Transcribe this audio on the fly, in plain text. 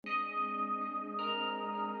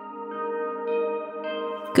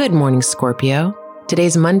Good morning, Scorpio.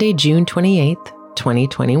 Today's Monday, June 28th,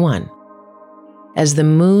 2021. As the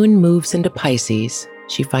moon moves into Pisces,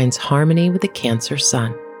 she finds harmony with the Cancer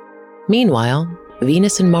sun. Meanwhile,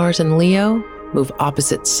 Venus and Mars in Leo move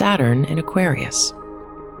opposite Saturn in Aquarius.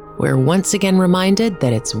 We're once again reminded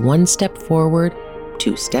that it's one step forward,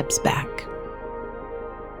 two steps back.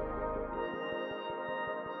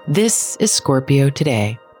 This is Scorpio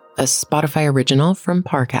Today, a Spotify original from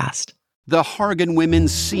Parcast. The Hargan women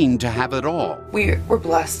seemed to have it all. We were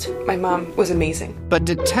blessed. My mom was amazing. But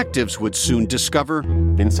detectives would soon discover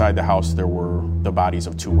inside the house there were the bodies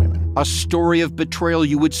of two women. A story of betrayal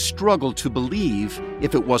you would struggle to believe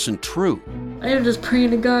if it wasn't true. I am just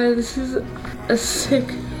praying to God, this is a sick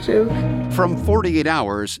joke. From 48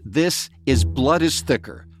 Hours, this is Blood is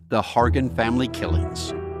Thicker, the Hargan family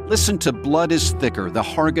killings. Listen to Blood is Thicker, the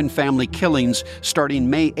Hargan family killings, starting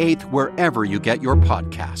May 8th, wherever you get your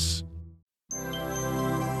podcasts.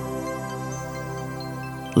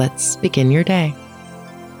 Let's begin your day.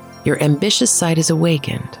 Your ambitious side is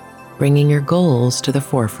awakened, bringing your goals to the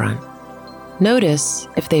forefront. Notice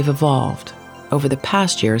if they've evolved, over the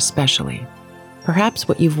past year especially. Perhaps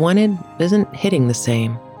what you've wanted isn't hitting the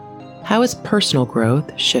same. How has personal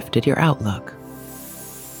growth shifted your outlook?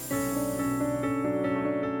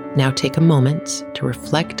 Now take a moment to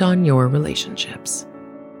reflect on your relationships.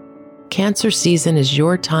 Cancer season is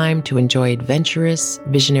your time to enjoy adventurous,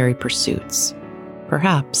 visionary pursuits,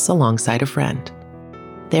 perhaps alongside a friend.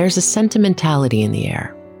 There's a sentimentality in the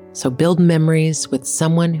air, so build memories with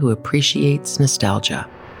someone who appreciates nostalgia.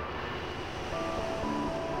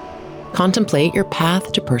 Contemplate your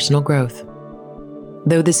path to personal growth.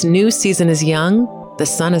 Though this new season is young, the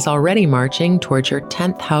sun is already marching towards your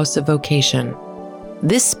 10th house of vocation.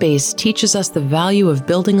 This space teaches us the value of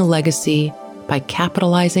building a legacy by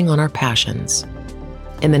capitalizing on our passions.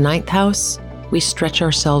 In the 9th house, we stretch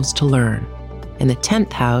ourselves to learn. In the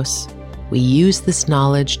 10th house, we use this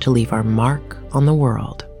knowledge to leave our mark on the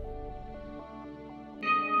world.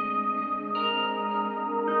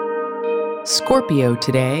 Scorpio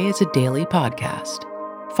Today is a daily podcast.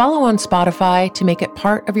 Follow on Spotify to make it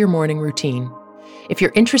part of your morning routine. If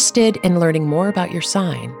you're interested in learning more about your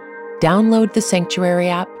sign, download the Sanctuary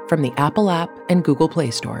app from the Apple app and Google Play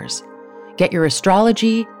stores. Get your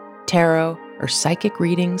astrology, tarot, or psychic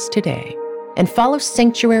readings today. And follow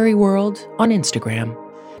Sanctuary World on Instagram.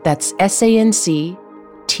 That's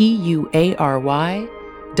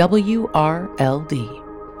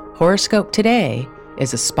SANCTUARYWRLD. Horoscope Today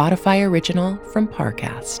is a Spotify original from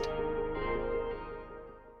Parcast.